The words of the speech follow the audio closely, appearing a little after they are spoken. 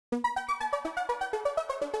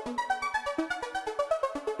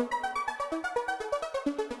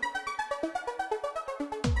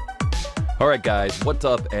Alright guys, what's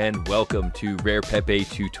up and welcome to RAREPEPE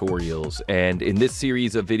tutorials. And in this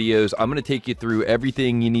series of videos, I'm going to take you through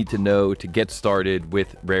everything you need to know to get started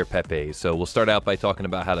with RAREPEPE. So we'll start out by talking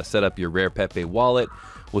about how to set up your RAREPEPE wallet.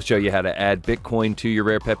 We'll show you how to add Bitcoin to your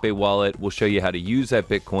RAREPEPE wallet. We'll show you how to use that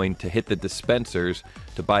Bitcoin to hit the dispensers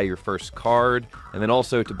to buy your first card, and then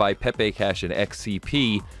also to buy Pepe Cash and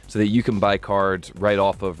XCP so that you can buy cards right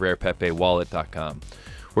off of RAREPEPEWallet.com.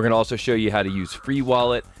 We're going to also show you how to use Free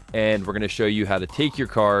Wallet, and we're going to show you how to take your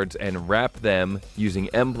cards and wrap them using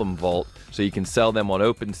Emblem Vault so you can sell them on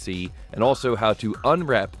OpenSea, and also how to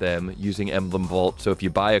unwrap them using Emblem Vault so if you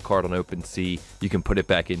buy a card on OpenSea, you can put it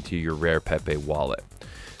back into your RAREPEPE wallet.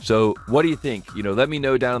 So what do you think? Let me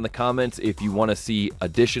know down in the comments if you want to see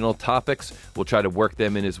additional topics. We'll try to work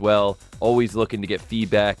them in as well. Always looking to get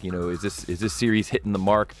feedback. Is this series hitting the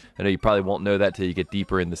mark? I know you probably won't know that till you get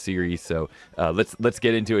deeper in the series. So let's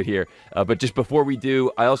get into it here. But just before we do,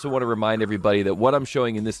 I also want to remind everybody that what I'm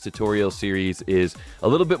showing in this tutorial series is a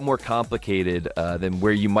little bit more complicated than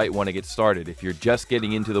where you might want to get started. If you're just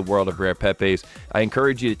getting into the world of RAREPEPEs, I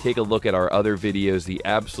encourage you to take a look at our other videos, the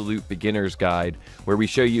Absolute Beginner's Guide, where we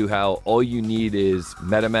show you how all you need is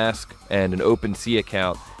MetaMask and an OpenSea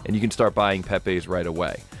account, and you can start buying Pepes right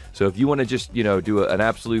away. So if you want to just, do an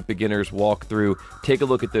absolute beginner's walkthrough, take a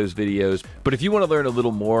look at those videos. But if you want to learn a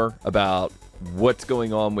little more about what's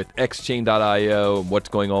going on with Xchain.io and what's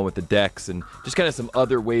going on with the DEX and just kind of some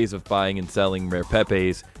other ways of buying and selling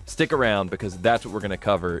RAREPEPEs, stick around because that's what we're going to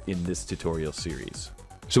cover in this tutorial series.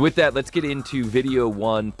 So with that, let's get into video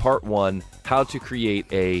 1, part 1, how to create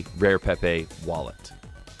a RAREPEPE wallet.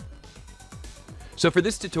 So for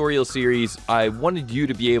this tutorial series, I wanted you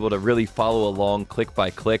to be able to really follow along click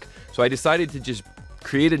by click. So I decided to just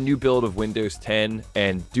create a new build of Windows 10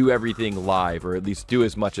 and do everything live, or at least do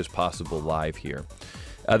as much as possible live here.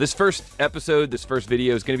 This first episode, this first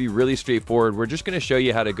video is going to be really straightforward. We're just going to show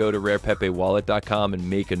you how to go to RAREPEPEWallet.com and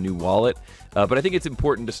make a new wallet. But I think it's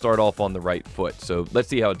important to start off on the right foot. So let's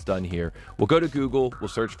see how it's done here. We'll go to Google, we'll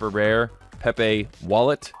search for RAREPEPE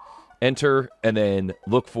Wallet, enter, and then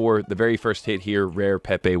look for the very first hit here,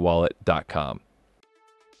 RAREPEPEWallet.com.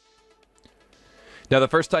 Now, the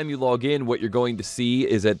first time you log in, what you're going to see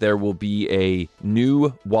is that there will be a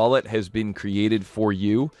new wallet has been created for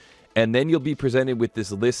you, and then you'll be presented with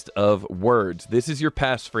this list of words. This is your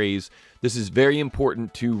passphrase. This is very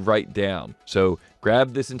important to write down. So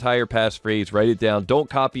grab this entire passphrase, write it down. Don't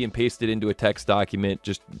copy and paste it into a text document.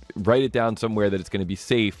 Just write it down somewhere that it's going to be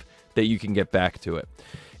safe, that you can get back to it.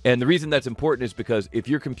 And the reason that's important is because if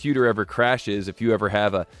your computer ever crashes, if you ever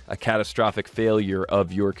have a catastrophic failure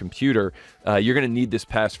of your computer, you're going to need this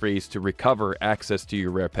passphrase to recover access to your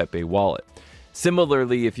RAREPEPE wallet.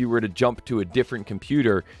 Similarly, if you were to jump to a different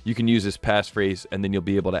computer, you can use this passphrase and then you'll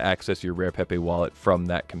be able to access your RAREPEPE wallet from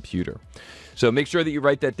that computer. So make sure that you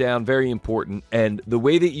write that down, very important. And the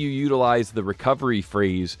way that you utilize the recovery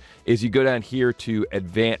phrase is you go down here to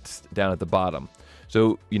advanced down at the bottom.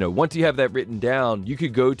 So, once you have that written down, you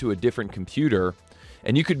could go to a different computer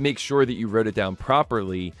and you could make sure that you wrote it down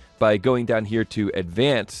properly by going down here to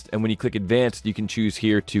advanced. And when you click advanced, you can choose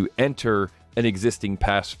here to enter an existing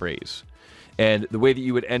passphrase. And the way that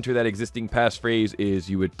you would enter that existing passphrase is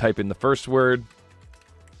you would type in the first word,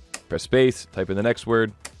 press space, type in the next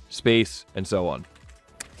word, space, and so on.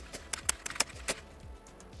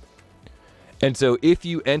 And so if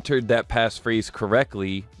you entered that passphrase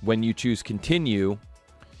correctly, when you choose continue,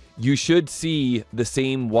 you should see the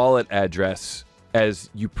same wallet address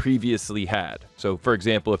as you previously had. So for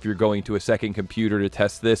example, if you're going to a second computer to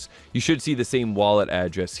test this, you should see the same wallet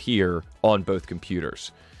address here on both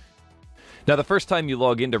computers. Now, the first time you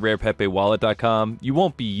log into RAREPEPEWallet.com, you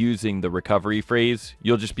won't be using the recovery phrase.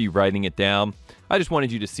 You'll just be writing it down. I just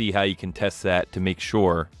wanted you to see how you can test that to make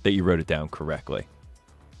sure that you wrote it down correctly.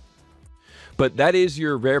 But that is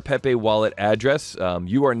your RAREPEPE wallet address.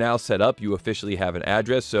 You are now set up. You officially have an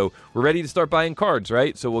address. So we're ready to start buying cards,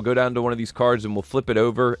 right? So we'll go down to one of these cards and we'll flip it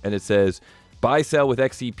over and it says buy, sell with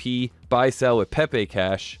XCP, buy, sell with Pepe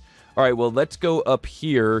Cash. All right, well, let's go up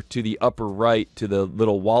here to the upper right to the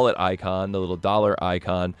little wallet icon, the little dollar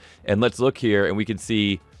icon. And let's look here and we can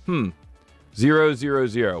see, 000.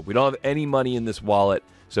 We don't have any money in this wallet.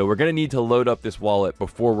 So we're going to need to load up this wallet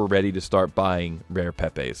before we're ready to start buying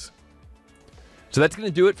RAREPEPEs. So that's going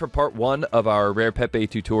to do it for part 1 of our RAREPEPE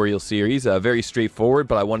tutorial series. Very straightforward,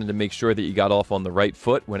 but I wanted to make sure that you got off on the right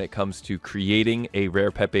foot when it comes to creating a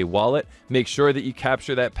RAREPEPE wallet. Make sure that you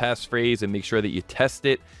capture that passphrase and make sure that you test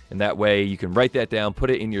it. And that way you can write that down, put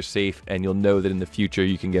it in your safe, and you'll know that in the future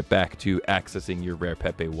you can get back to accessing your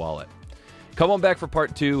RAREPEPE wallet. Come on back for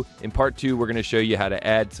part 2. In part 2, we're going to show you how to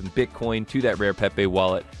add some Bitcoin to that RarePepe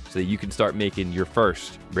wallet so that you can start making your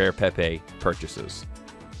first RarePepe purchases.